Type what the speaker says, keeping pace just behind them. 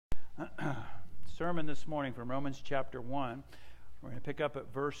sermon this morning from Romans chapter 1. We're going to pick up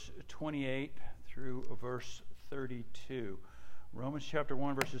at verse 28 through verse 32. Romans chapter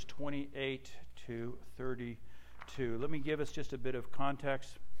 1, verses 28 to 32. Let me give us just a bit of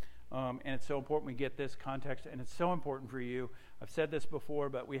context. And it's so important we get this context, and it's so important for you. I've said this before,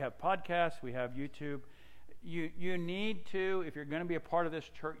 but we have podcasts, we have YouTube. You need to, if you're going to be a part of this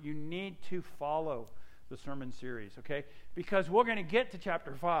church, you need to follow the sermon series, okay? Because we're going to get to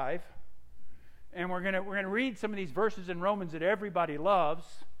chapter 5, and we're going to read some of these verses in Romans that everybody loves.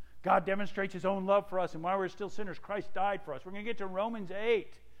 God demonstrates His own love for us, and while we're still sinners, Christ died for us. We're going to get to Romans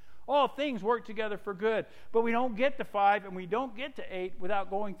 8. All things work together for good, but we don't get to 5 and we don't get to 8 without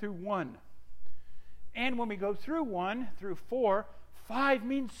going through 1. And when we go through 1 through 4, 5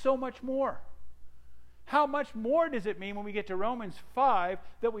 means so much more. How much more does it mean when we get to Romans 5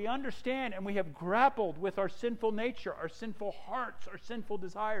 that we understand and we have grappled with our sinful nature, our sinful hearts, our sinful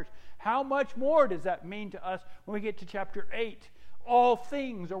desires? How much more does that mean to us when we get to chapter 8? All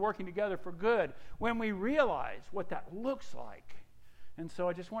things are working together for good when we realize what that looks like. And so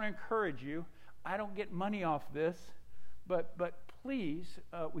I just want to encourage you. I don't get money off this, but please,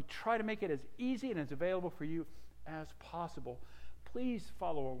 we try to make it as easy and as available for you as possible. Please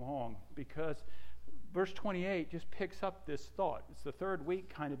follow along, because verse 28 just picks up this thought. It's the third week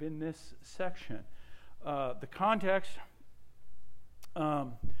kind of in this section. The context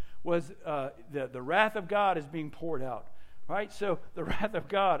was the wrath of God is being poured out. Right? So the wrath of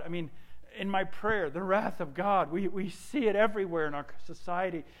God, I mean, in my prayer, the wrath of God, we see it everywhere in our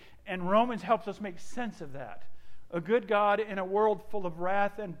society. And Romans helps us make sense of that. A good God in a world full of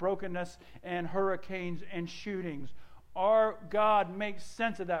wrath and brokenness and hurricanes and shootings. Our God makes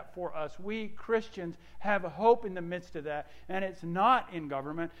sense of that for us. We Christians have hope in the midst of that. And it's not in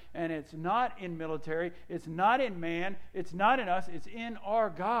government, and it's not in military, it's not in man, it's not in us, it's in our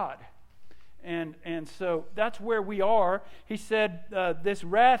God. And so that's where we are. He said this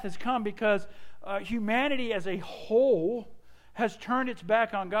wrath has come because humanity as a whole has turned its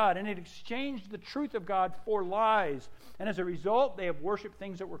back on God, and it exchanged the truth of God for lies. And as a result, they have worshipped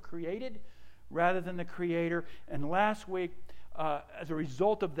things that were created rather than the Creator. And last week, as a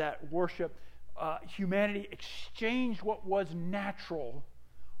result of that worship, humanity exchanged what was natural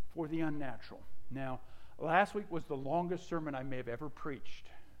for the unnatural. Now, last week was the longest sermon I may have ever preached.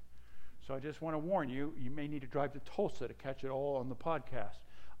 So I just want to warn you, you may need to drive to Tulsa to catch it all on the podcast.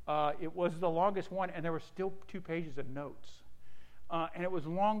 It was the longest one, and there were still 2 pages of notes. And it was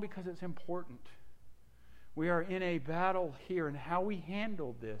long because it's important. We are in a battle here, and how we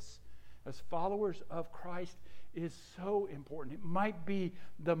handle this as followers of Christ is so important. It might be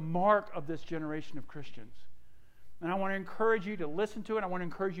the mark of this generation of Christians. And I want to encourage you to listen to it. I want to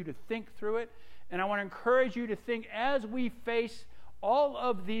encourage you to think through it. And I want to encourage you to think as we face all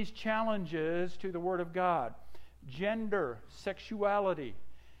of these challenges to the Word of God, gender, sexuality,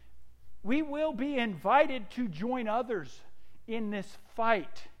 we will be invited to join others in this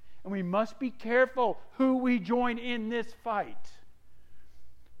fight. And we must be careful who we join in this fight.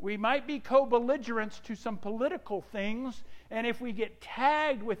 We might be co-belligerents to some political things, and if we get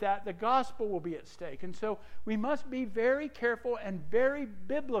tagged with that, the gospel will be at stake. And so we must be very careful and very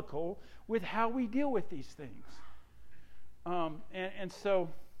biblical with how we deal with these things. So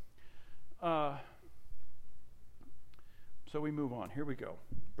we move on. Here we go.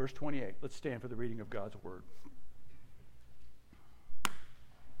 Verse 28. Let's stand for the reading of God's Word.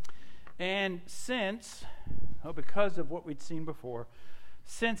 And because of what we'd seen before,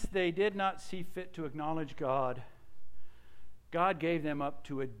 since they did not see fit to acknowledge God, God gave them up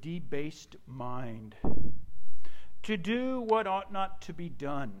to a debased mind, to do what ought not to be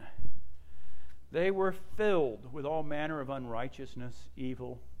done. They were filled with all manner of unrighteousness,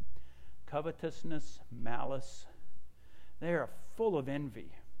 evil, covetousness, malice. They are full of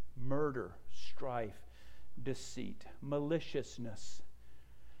envy, murder, strife, deceit, maliciousness.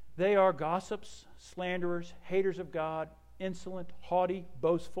 They are gossips, slanderers, haters of God, insolent, haughty,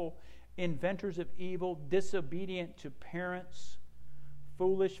 boastful, inventors of evil, disobedient to parents,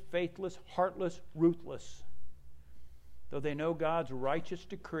 foolish, faithless, heartless, ruthless. Though they know God's righteous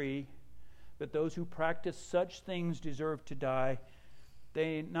decree that those who practice such things deserve to die,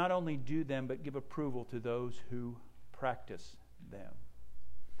 they not only do them, but give approval to those who practice them.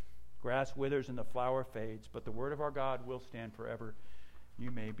 Grass withers and the flower fades, but the word of our God will stand forever.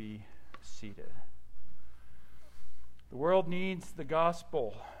 You may be seated. The world needs the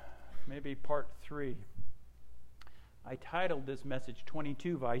gospel. Maybe part 3. I titled this message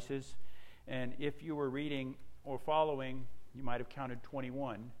 22 Vices, and if you were reading or following, you might have counted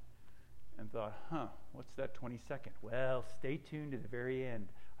 21. And thought, what's that 22nd? Well, stay tuned to the very end.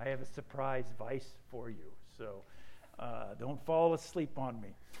 I have a surprise vice for you. So don't fall asleep on me.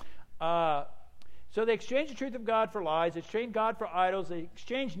 So they exchanged the truth of God for lies. They exchanged God for idols. They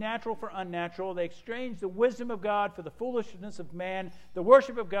exchanged natural for unnatural. They exchanged the wisdom of God for the foolishness of man, the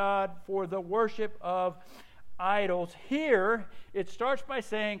worship of God for the worship of idols. Here, it starts by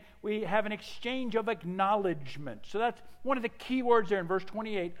saying we have an exchange of acknowledgement. So that's one of the key words there in verse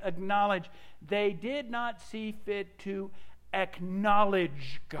 28, acknowledge. They did not see fit to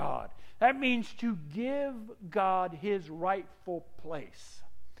acknowledge God. That means to give God his rightful place.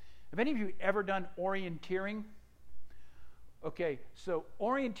 Have any of you ever done orienteering? Okay, so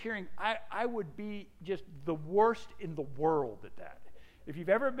orienteering, I would be just the worst in the world at that. If you've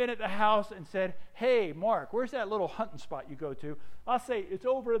ever been at the house and said, hey, Mark, where's that little hunting spot you go to? I'll say, it's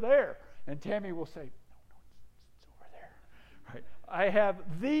over there. And Tammy will say, no, it's over there. Right? I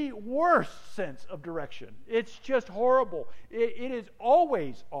have the worst sense of direction. It's just horrible. It is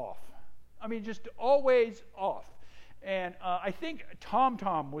always off. I mean, just always off. And I think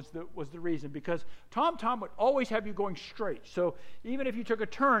TomTom was the reason, because TomTom would always have you going straight. So even if you took a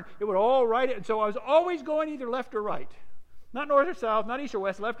turn, it would all right it. And so I was always going either left or right. Not north or south, not east or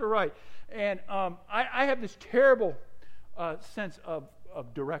west, left or right. And I have this terrible sense of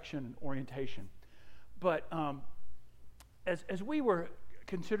direction and orientation. But as we were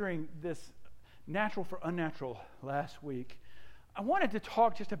considering this natural for unnatural last week, I wanted to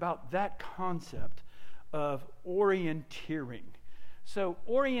talk just about that concept of orienteering. So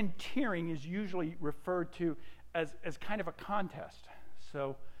orienteering is usually referred to as kind of a contest.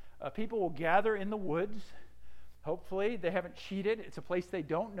 So people will gather in the woods. Hopefully they haven't cheated. It's a place they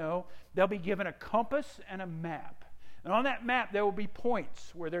don't know. They'll be given a compass and a map. And on that map there will be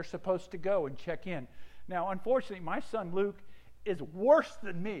points where they're supposed to go and check in. Now, unfortunately, my son Luke is worse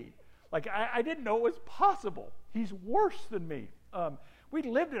than me. Like, I didn't know it was possible. He's worse than me. We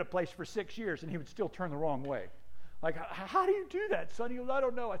lived in a place for 6 years, and he would still turn the wrong way. Like, how do you do that, son? He goes, I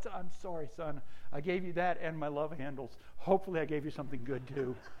don't know. I said, I'm sorry, son. I gave you that and my love handles. Hopefully I gave you something good,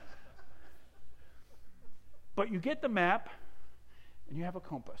 too. But you get the map, and you have a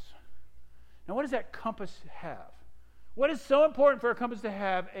compass. Now, what does that compass have? What is so important for a compass to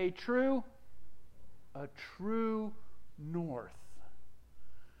have? A true north.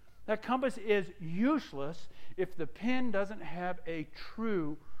 That compass is useless if the pen doesn't have a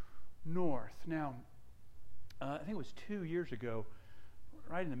true north. Now, I think it was 2 years ago,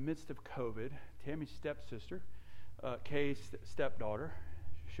 right in the midst of COVID, Tammy's stepsister, Kay's stepdaughter,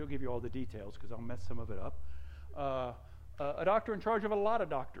 she'll give you all the details because I'll mess some of it up, a doctor in charge of a lot of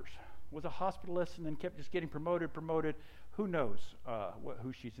doctors, was a hospitalist and then kept just getting promoted. Who knows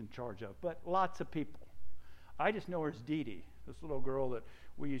who she's in charge of, but lots of people. I just know her as Dee Dee, this little girl that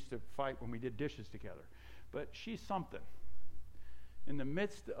we used to fight when we did dishes together. But she's something. In the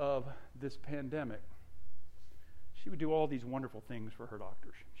midst of this pandemic, she would do all these wonderful things for her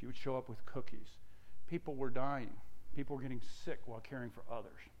doctors. She would show up with cookies. People were dying. People were getting sick while caring for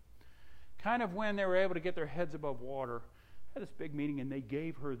others. Kind of when they were able to get their heads above water, had this big meeting and they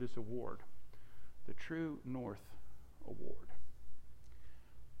gave her this award, the True North Award.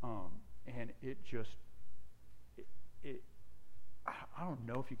 And it just, I don't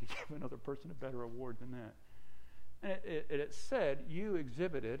know if you could give another person a better award than that. And it said you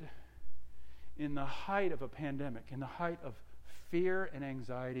exhibited, in the height of a pandemic, in the height of fear and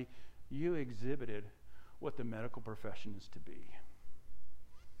anxiety, you exhibited what the medical profession is to be,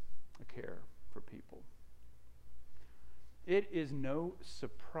 a care for people. It is no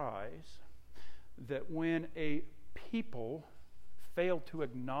surprise that when a people fail to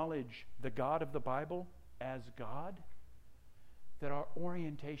acknowledge the God of the Bible as God, that our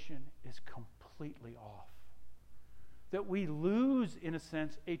orientation is completely off. That we lose, in a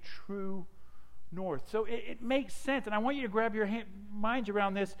sense, a true north. So it makes sense, and I want you to grab your minds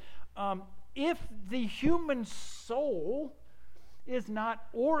around this. If the human soul is not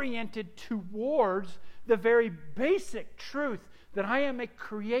oriented towards the very basic truth that I am a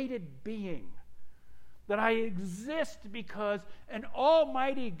created being, that I exist because an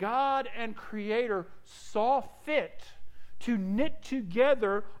almighty God and creator saw fit to knit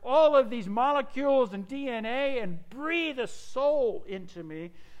together all of these molecules and DNA and breathe a soul into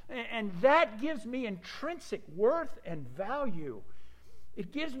me, and that gives me intrinsic worth and value.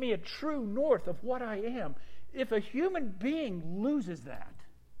 It gives me a true north of what I am. If a human being loses that,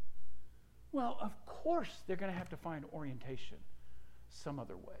 well, of course they're going to have to find orientation some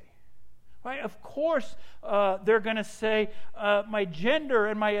other way. Right? Of course, they're going to say, my gender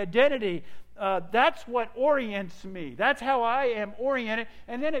and my identity, that's what orients me. That's how I am oriented.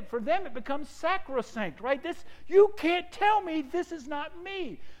 And then for them, it becomes sacrosanct, right? You can't tell me this is not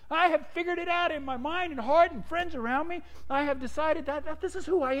me. I have figured it out in my mind and heart and friends around me. I have decided that this is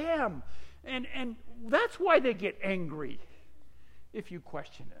who I am. And that's why they get angry if you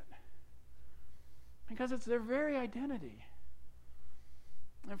question it. Because it's their very identity.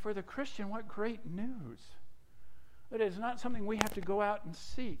 And for the Christian, what great news. It is not something we have to go out and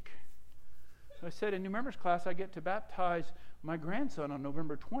seek. So I said in New Members class, I get to baptize my grandson on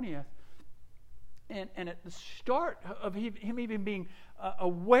November 20th. And at the start of him even being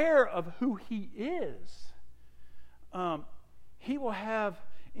aware of who he is, he will have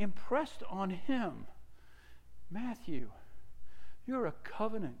impressed on him, Matthew, you're a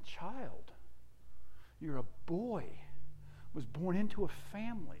covenant child. You're a boy, was born into a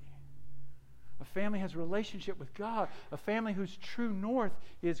family. A family has a relationship with God. A family whose true north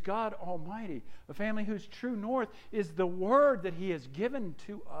is God Almighty. A family whose true north is the Word that He has given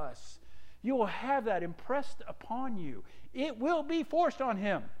to us. You will have that impressed upon you. It will be forced on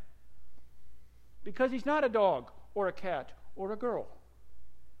him. Because he's not a dog or a cat or a girl.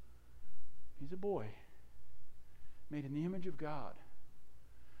 He's a boy. Made in the image of God.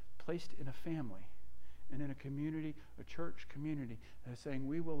 Placed in a family. And in a community, a church community, that is saying,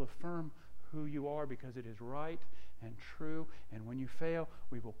 we will affirm who you are because it is right and true. And when you fail,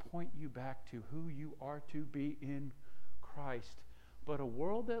 we will point you back to who you are to be in Christ. But a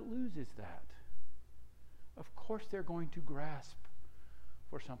world that loses that, of course they're going to grasp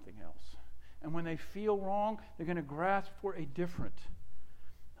for something else. And when they feel wrong, they're going to grasp for a different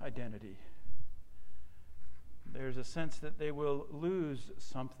identity. There's a sense that they will lose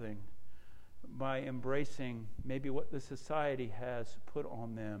something by embracing maybe what the society has put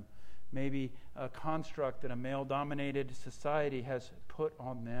on them, maybe a construct that a male-dominated society has put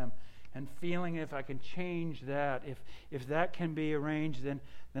on them, and feeling if I can change that, if that can be arranged, then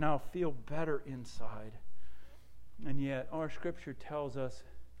I'll feel better inside. And yet our Scripture tells us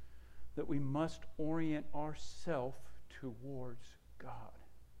that we must orient ourselves towards God.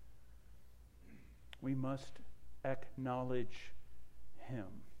 We must acknowledge Him.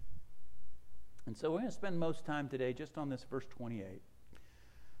 And so we're going to spend most time today just on this verse 28.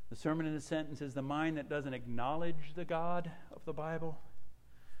 The sermon in a sentence is the mind that doesn't acknowledge the God of the Bible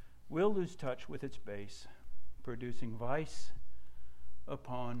will lose touch with its base, producing vice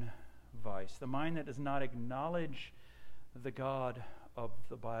upon vice. The mind that does not acknowledge the God of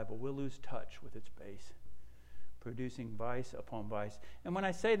the Bible will lose touch with its base, producing vice upon vice. And when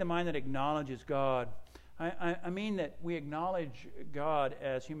I say the mind that acknowledges God, I mean that we acknowledge God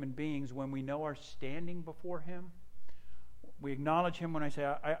as human beings when we know our standing before Him. We acknowledge Him when I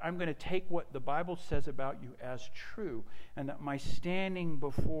say, I'm going to take what the Bible says about you as true, and that my standing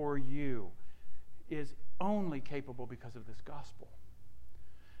before you is only capable because of this gospel.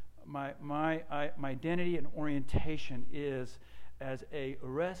 My identity and orientation is as a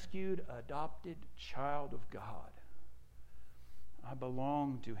rescued, adopted child of God. I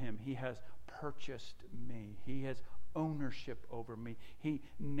belong to Him. He has purchased me. He has ownership over me. He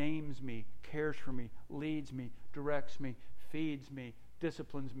names me, cares for me, leads me, directs me, feeds me,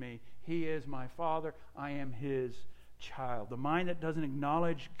 disciplines me. He is my Father. I am His child. The mind that doesn't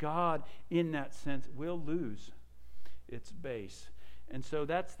acknowledge God in that sense will lose its base. And so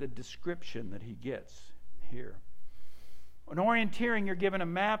that's the description that he gets here. In orienteering, you're given a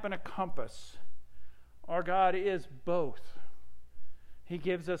map and a compass. Our God is both. He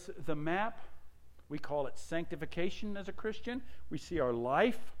gives us the map. We call it sanctification as a Christian. We see our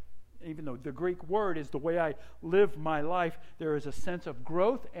life. Even though the Greek word is the way I live my life, there is a sense of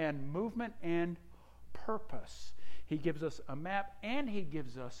growth and movement and purpose. He gives us a map and He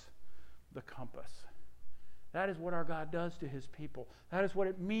gives us the compass. That is what our God does to His people. That is what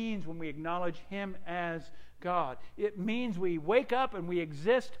it means when we acknowledge Him as God. It means we wake up and we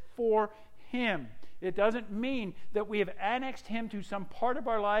exist for Him. It doesn't mean that we have annexed Him to some part of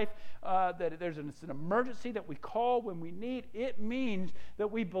our life, that there's an emergency that we call when we need. It means that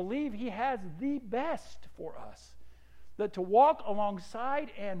we believe He has the best for us. That to walk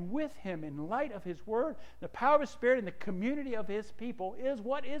alongside and with Him in light of His Word, the power of His Spirit, and the community of His people is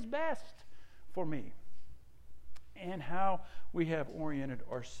what is best for me. And how we have oriented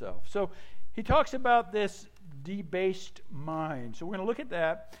ourselves. So he talks about this debased mind. So we're going to look at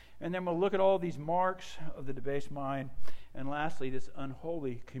that, and then we'll look at all these marks of the debased mind, and lastly, this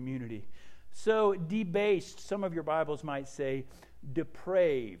unholy community. So debased, some of your Bibles might say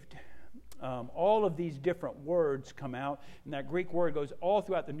depraved. All of these different words come out, and that Greek word goes all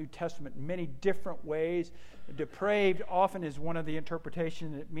throughout the New Testament in many different ways. Depraved often is one of the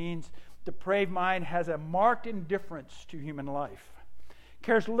interpretations. It means depraved mind has a marked indifference to human life,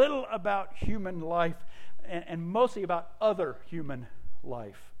 cares little about human life, and mostly about other human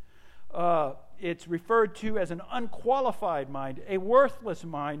life. It's referred to as an unqualified mind, a worthless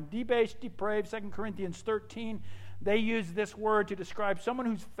mind, debased, depraved. 2 Corinthians 13, they use this word to describe someone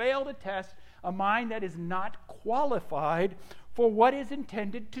who's failed a test, a mind that is not qualified for what is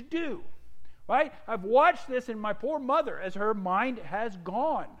intended to do. Right? I've watched this in my poor mother as her mind has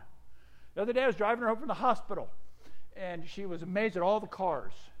gone. The other day I was driving her home from the hospital, and she was amazed at all the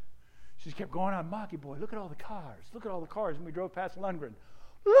cars. She just kept going on, Maki boy, look at all the cars. Look at all the cars. And we drove past Lundgren.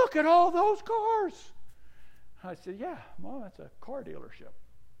 Look at all those cars. I said, yeah, Mom, that's a car dealership.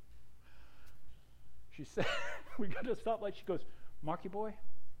 She said, we got to stop light. She goes, Marky boy,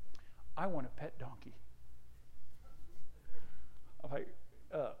 I want a pet donkey. I'm like,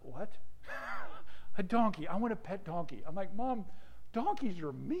 what? A donkey. I want a pet donkey. I'm like, Mom, donkeys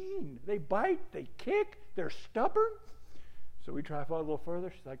are mean. They bite, they kick, they're stubborn. So we drive a little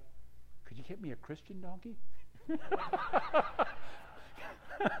further. She's like, could you get me a Christian donkey?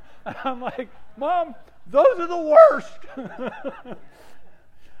 I'm like, Mom, those are the worst.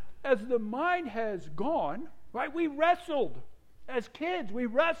 As the mind has gone, right, we wrestled as kids. We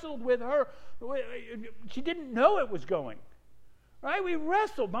wrestled with her. She didn't know it was going. Right? We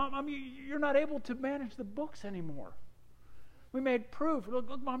wrestled. Mom, you're not able to manage the books anymore. We made proof. Look,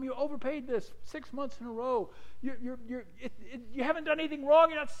 Mom, you overpaid this 6 months in a row. You haven't done anything wrong.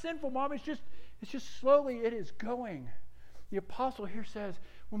 You're not sinful, Mom. It's just slowly it is going. The apostle here says,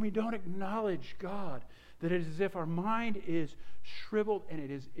 when we don't acknowledge God, that it is as if our mind is shriveled and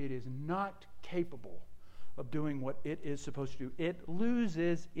it is not capable of doing what it is supposed to do. It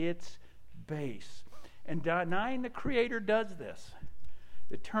loses its base. And denying the Creator does this.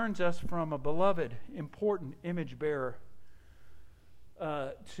 It turns us from a beloved, important image bearer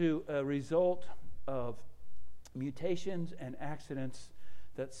to a result of mutations and accidents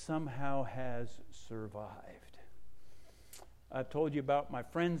that somehow has survived. I've told you about my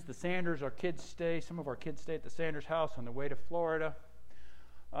friends, the Sanders. Some of our kids stay at the Sanders house on the way to Florida.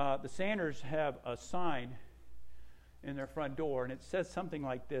 The Sanders have a sign in their front door, and it says something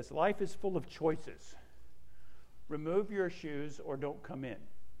like this: life is full of choices. Remove your shoes or don't come in.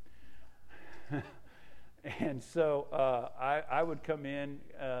 And so I would come in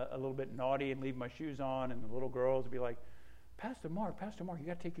a little bit naughty and leave my shoes on, and the little girls would be like, Pastor Mark, you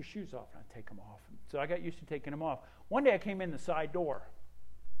got to take your shoes off. And I'd take them off. So I got used to taking them off. One day I came in the side door,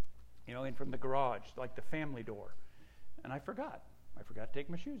 in from the garage, like the family door, and I forgot. I forgot to take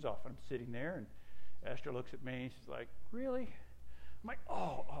my shoes off. I'm sitting there, and Esther looks at me, and she's like, really? I'm like,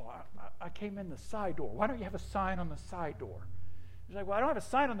 I came in the side door. Why don't you have a sign on the side door? She's like, well, I don't have a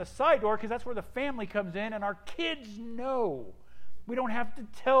sign on the side door because that's where the family comes in, and our kids know. We don't have to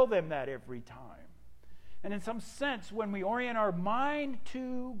tell them that every time. And in some sense, when we orient our mind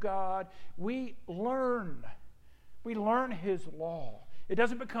to God, we learn. We learn His law. It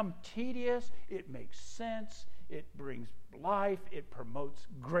doesn't become tedious. It makes sense. It brings life. It promotes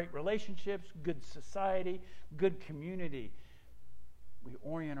great relationships, good society, good community. We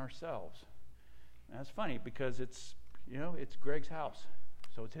orient ourselves. And that's funny because it's Greg's house,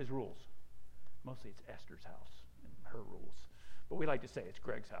 so it's his rules. Mostly it's Esther's house and her rules. But we like to say it's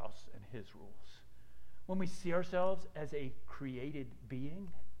Greg's house and his rules. When we see ourselves as a created being,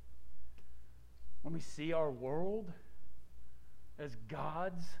 when we see our world as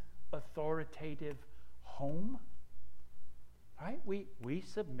God's authoritative home, right? We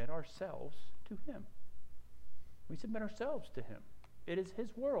submit ourselves to Him. We submit ourselves to Him. It is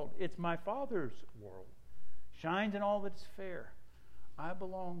His world. It's my Father's world. Shines in all that's fair. I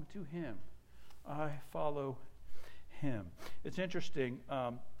belong to Him. I follow Him. It's interesting.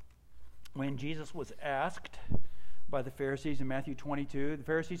 When Jesus was asked by the Pharisees in Matthew 22, the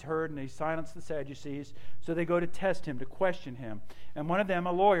Pharisees heard and they silenced the Sadducees, so they go to test Him, to question Him. And one of them,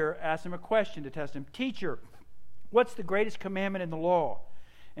 a lawyer, asked Him a question to test Him. Teacher, what's the greatest commandment in the law?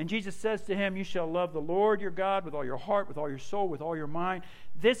 And Jesus says to him, you shall love the Lord your God with all your heart, with all your soul, with all your mind.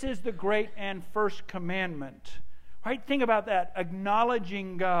 This is the great and first commandment. Right? Think about that.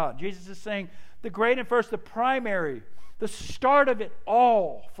 Acknowledging God. Jesus is saying the great and first, the primary, the start of it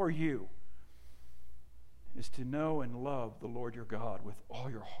all for you is to know and love the Lord your God with all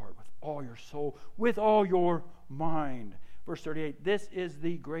your heart, with all your soul, with all your mind. Verse 38, this is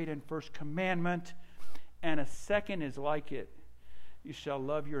the great and first commandment, and a second is like it. You shall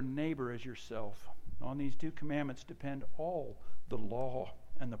love your neighbor as yourself. On these two commandments depend all the law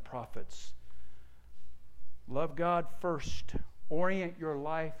and the prophets. Love God first. Orient your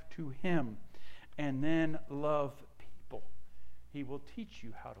life to Him. And then love people. He will teach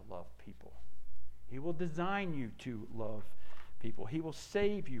you how to love people. He will design you to love people. He will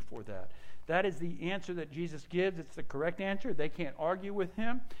save you for that. That is the answer that Jesus gives. It's the correct answer. They can't argue with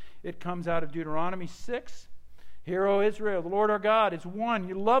Him. It comes out of Deuteronomy 6. Hear, O Israel, the Lord our God is one.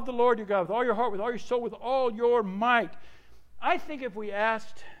 You love the Lord your God with all your heart, with all your soul, with all your might. I think if we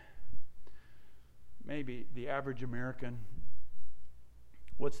asked maybe the average American,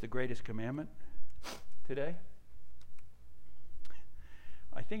 what's the greatest commandment today?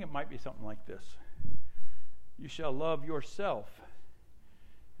 I think it might be something like this. You shall love yourself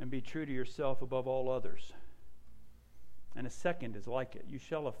and be true to yourself above all others. And a second is like it. You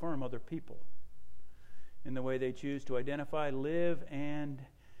shall affirm other people in the way they choose to identify, live, and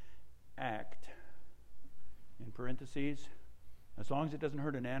act. In parentheses, as long as it doesn't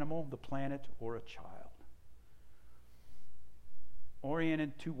hurt an animal, the planet, or a child.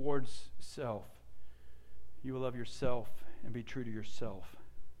 Oriented towards self. You will love yourself and be true to yourself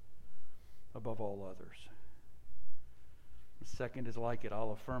above all others. The second is like it.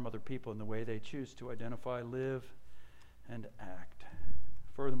 I'll affirm other people in the way they choose to identify, live, and act.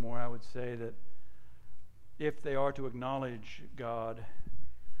 Furthermore, I would say that if they are to acknowledge God,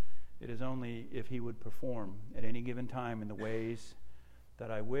 it is only if He would perform at any given time in the ways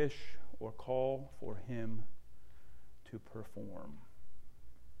that I wish or call for Him to perform.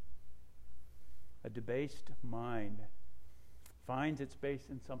 A debased mind finds its base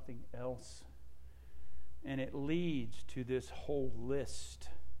in something else, and it leads to this whole list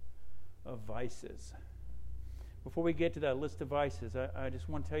of vices. Before we get to that list of vices, I just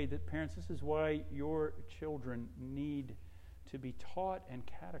want to tell you that parents, this is why your children need to be taught and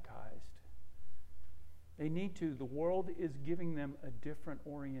catechized. They need to. The world is giving them a different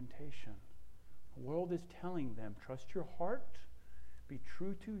orientation. The world is telling them, trust your heart, be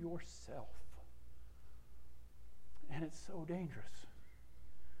true to yourself. And it's so dangerous.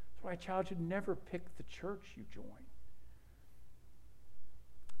 That's why a child should never pick the church you join.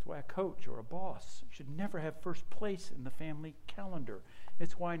 That's why a coach or a boss should never have first place in the family calendar.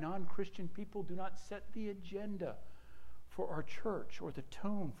 It's why non-Christian people do not set the agenda for our church or the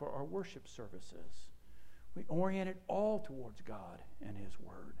tone for our worship services. We orient it all towards God and His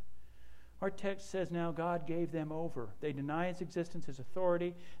Word. Our text says now God gave them over. They deny His existence, His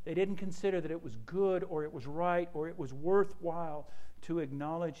authority. They didn't consider that it was good or it was right or it was worthwhile to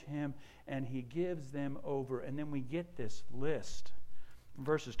acknowledge Him, and He gives them over. And then we get this list.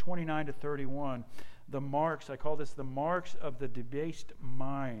 Verses 29 to 31, the marks, I call this the marks of the debased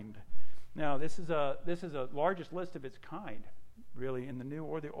mind. Now, this is a largest list of its kind, really, in the New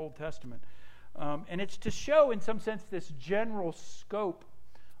or the Old Testament. And it's to show, in some sense, this general scope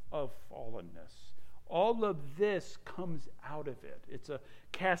of fallenness. All of this comes out of it. It's a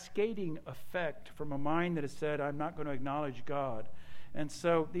cascading effect from a mind that has said, I'm not going to acknowledge God. And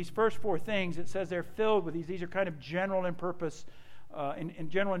so these first four things, it says they're filled with these. These are kind of general in purpose, in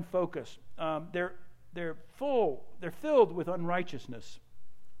general in focus. They're filled with unrighteousness.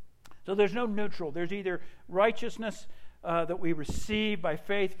 So there's no neutral. There's either righteousness that we receive by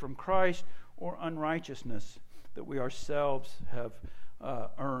faith from Christ, or unrighteousness that we ourselves have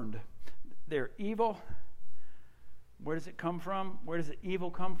earned. They're evil. Where does it come from? Where does the evil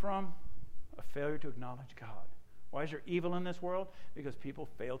come from? A failure to acknowledge God. Why is there evil in this world? Because people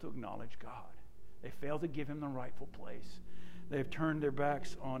fail to acknowledge God. They fail to give Him the rightful place. They've turned their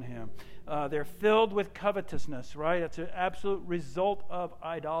backs on Him. They're filled with covetousness, right? That's an absolute result of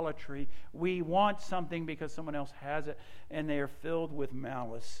idolatry. We want something because someone else has it, and they are filled with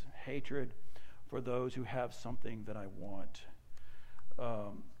malice, hatred for those who have something that I want.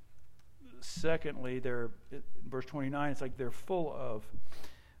 Secondly, they're, verse 29, it's like they're full of,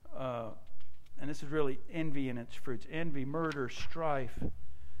 and this is really envy in its fruits. Envy, murder, strife,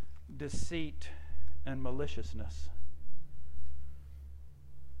 deceit, and maliciousness.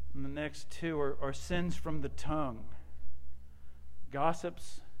 And the next two are sins from the tongue.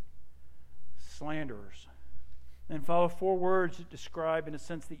 Gossips, slanderers. Then follow four words that describe, in a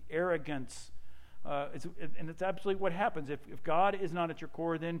sense, the arrogance. And it's absolutely what happens. If God is not at your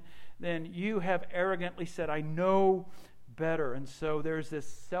core, then you have arrogantly said, I know better. And so there's this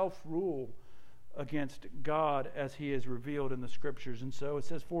self-rule against God as He is revealed in the Scriptures. And so it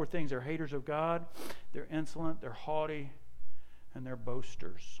says four things. They're haters of God, they're insolent, they're haughty, and they're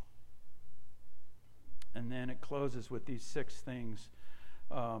boasters. And then it closes with these six things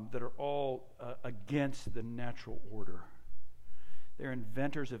that are all against the natural order. They're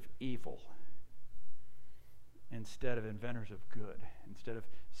inventors of evil. instead of inventors of good, instead of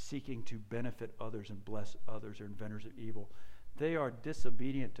seeking to benefit others and bless others, or inventors of evil. They are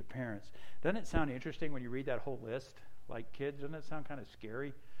disobedient to parents. Doesn't it sound interesting when you read that whole list? Like kids, doesn't it sound kind of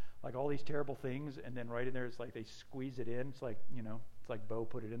scary? Like all these terrible things, and then right in there, it's like they squeeze it in. It's like, it's like Bo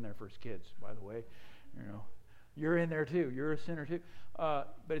put it in there for his kids, by the way. You're in there too. You're a sinner too. But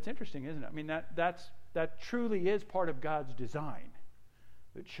it's interesting, isn't it? I mean, that truly is part of God's design,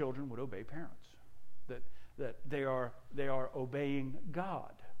 that children would obey parents, that they are obeying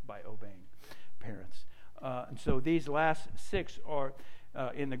God by obeying parents. And so these last 6 are,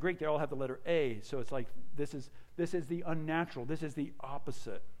 in the Greek, they all have the letter A. So it's like this is the unnatural. This is the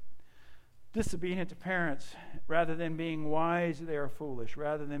opposite. Disobedient to parents, rather than being wise, they are foolish.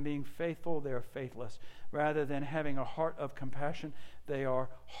 Rather than being faithful, they are faithless. Rather than having a heart of compassion, they are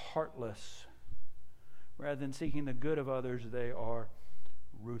heartless. Rather than seeking the good of others, they are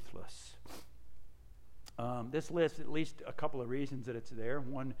ruthless. This lists at least a couple of reasons that it's there.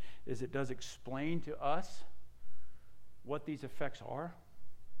 One is it does explain to us what these effects are.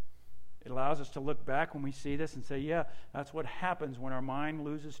 It allows us to look back when we see this and say, yeah, that's what happens when our mind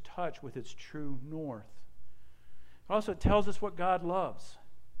loses touch with its true north. Also, it tells us what God loves.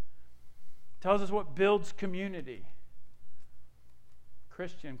 It tells us what builds community.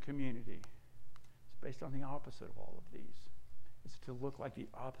 Christian community. It's based on the opposite of all of these. It's to look like the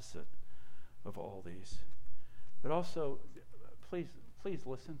opposite of all these. But also, please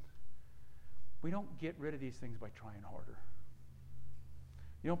listen. We don't get rid of these things by trying harder.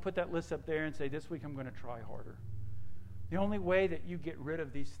 You don't put that list up there and say, this week I'm going to try harder. The only way that you get rid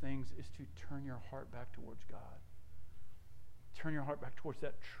of these things is to turn your heart back towards God. Turn your heart back towards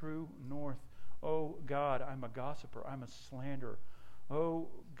that true north. Oh God, I'm a gossiper. I'm a slanderer. Oh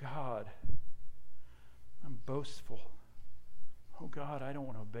God, I'm boastful. Oh God, I don't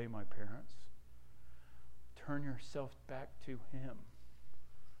want to obey my parents. Turn yourself back to Him.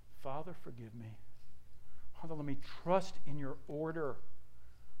 Father, forgive me. Father, let me trust in your order.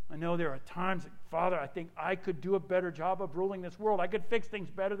 I know there are times, Father, I think I could do a better job of ruling this world. I could fix things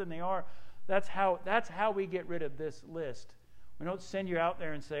better than they are. That's how we get rid of this list. We don't send you out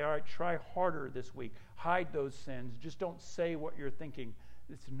there and say, all right, try harder this week. Hide those sins. Just don't say what you're thinking.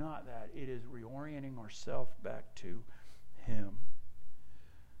 It's not that. It is reorienting ourselves back to Him.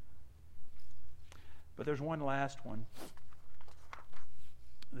 But there's one last one.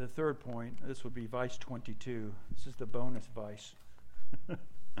 The third point, this would be vice 22. This is the bonus vice.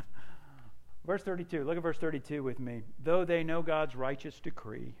 Verse 32, look at verse 32 with me. Though they know God's righteous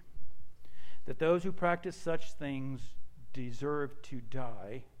decree, that those who practice such things deserve to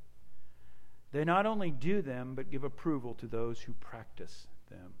die, they not only do them, but give approval to those who practice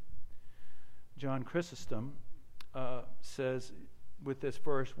them. John Chrysostom says with this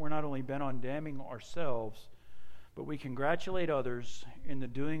verse, we're not only bent on damning ourselves, but we congratulate others in the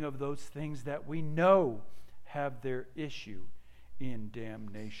doing of those things that we know have their issue in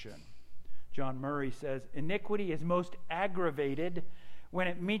damnation. John Murray says, iniquity is most aggravated when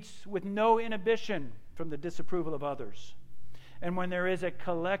it meets with no inhibition from the disapproval of others, and when there is a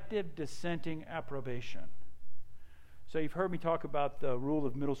collective dissenting approbation. So you've heard me talk about the rule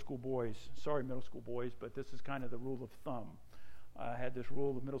of middle school boys. Sorry, middle school boys, but this is kind of the rule of thumb. I had this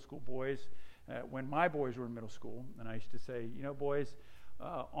rule of middle school boys when my boys were in middle school, and I used to say, boys,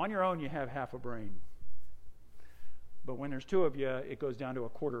 on your own you have half a brain. But when there's 2 of you, it goes down to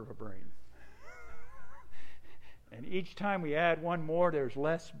 1/4 of a brain. And each time we add one more, there's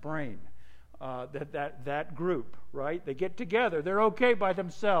less brain. That group, right? They get together. They're okay by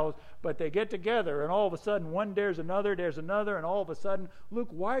themselves, but they get together, and all of a sudden, one dares another, and all of a sudden, Luke,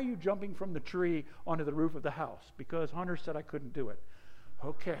 why are you jumping from the tree onto the roof of the house? Because Hunter said I couldn't do it.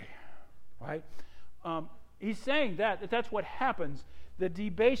 Okay, right? He's saying that's what happens. The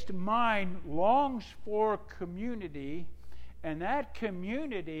debased mind longs for community, and that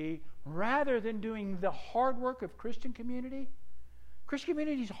community, rather than doing the hard work of Christian community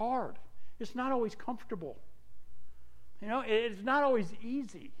is hard. It's not always comfortable. It's not always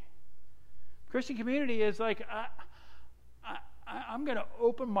easy. Christian community is like, I'm going to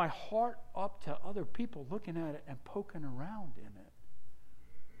open my heart up to other people looking at it and poking around in it.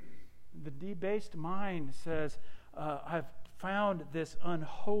 The debased mind says, I've found this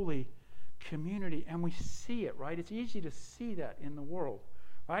unholy community, and we see it, right? It's easy to see that in the world.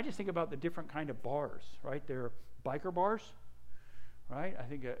 I just think about the different kind of bars, right? There are biker bars, right? I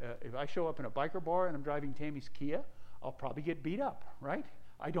think if I show up in a biker bar and I'm driving Tammy's Kia, I'll probably get beat up, right?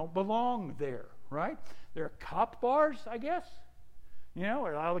 I don't belong there, right? There are cop bars, I guess. You know,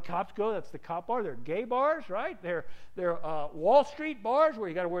 where all the cops go, that's the cop bar. They're gay bars, right? They're Wall Street bars where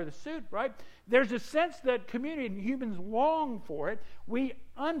you got to wear the suit, right? There's a sense that community, and humans long for it. We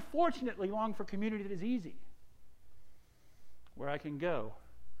unfortunately long for community that is easy, where I can go,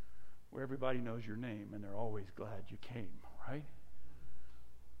 where everybody knows your name and they're always glad you came, right?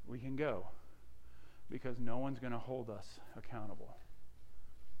 We can go because no one's going to hold us accountable.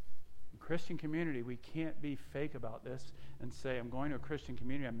 In Christian community, we can't be fake about this and say, I'm going to a Christian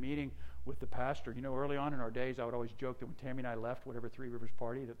community, I'm meeting with the pastor. You know, early on in our days, I would always joke that when Tammy and I left whatever Three Rivers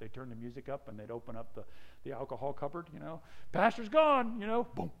party, that they turned the music up and they'd open up the alcohol cupboard, you know. Pastor's gone, you know.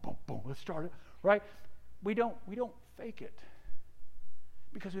 Boom, boom, boom. Let's start it, right? We don't fake it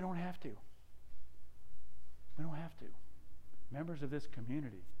because we don't have to. We don't have to. Members of this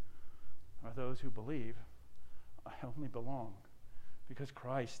community are those who believe I only belong because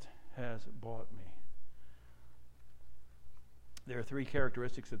Christ has bought me. There are three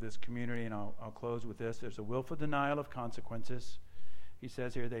characteristics of this community, and I'll close with this. There's a willful denial of consequences. He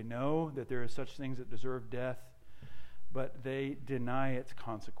says here, they know that there are such things that deserve death, but they deny its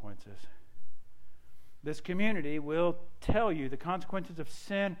consequences. This community will tell you the consequences of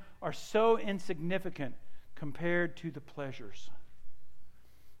sin are so insignificant compared to the pleasures.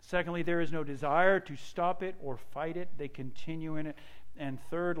 Secondly, there is no desire to stop it or fight it. They continue in it. And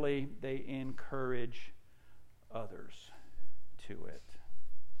thirdly, they encourage others to it.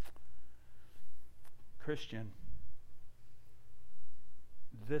 Christian,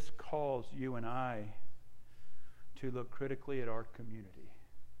 this calls you and I to look critically at our community.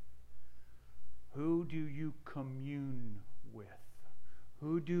 Who do you commune with?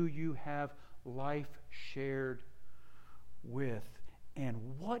 Who do you have life shared with? And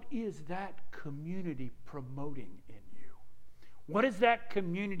what is that community promoting in you? What is that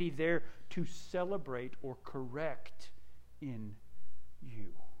community there to celebrate or correct in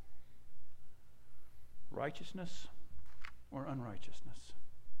you? Righteousness or unrighteousness?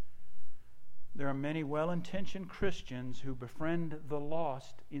 There are many well-intentioned Christians who befriend the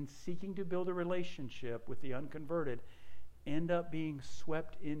lost in seeking to build a relationship with the unconverted, end up being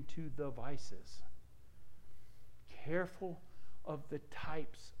swept into the vices. Careful of the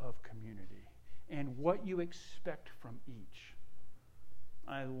types of community and what you expect from each.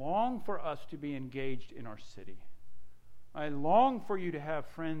 I long for us to be engaged in our city. I long for you to have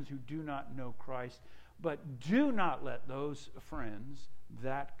friends who do not know Christ, but do not let those friends,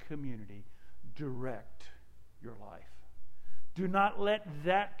 that community, direct your life. Do not let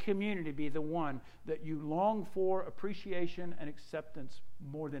that community be the one that you long for appreciation and acceptance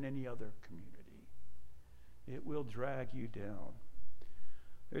more than any other community. It will drag you down.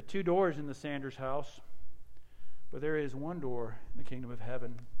 There are two doors in the Sanders house, but there is one door in the kingdom of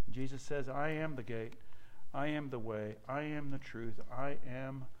heaven. Jesus says, I am the gate. I am the way. I am the truth. I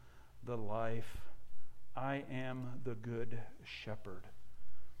am the life. I am the good shepherd.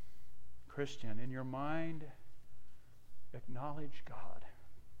 Christian, in your mind, acknowledge God.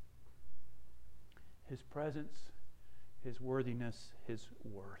 His presence, His worthiness, His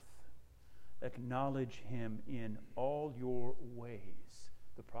worth. Acknowledge Him in all your ways,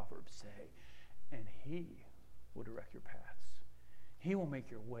 the Proverbs say, and He will direct your paths. He will make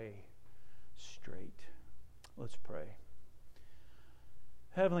your way straight. Let's pray.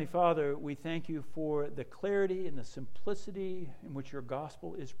 Heavenly Father, we thank you for the clarity and the simplicity in which your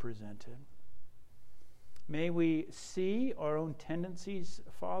gospel is presented. May we see our own tendencies,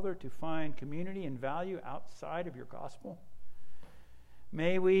 Father, to find community and value outside of your gospel.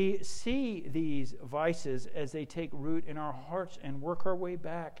 May we see these vices as they take root in our hearts and work our way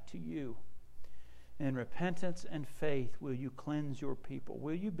back to you. In repentance and faith, will you cleanse your people?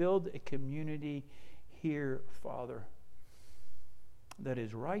 Will you build a community here, Father, that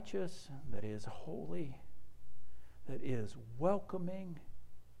is righteous, that is holy, that is welcoming,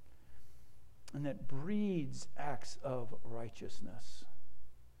 and that breeds acts of righteousness?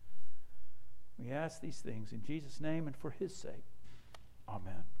 We ask these things in Jesus' name and for His sake.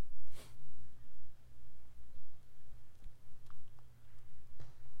 Amen.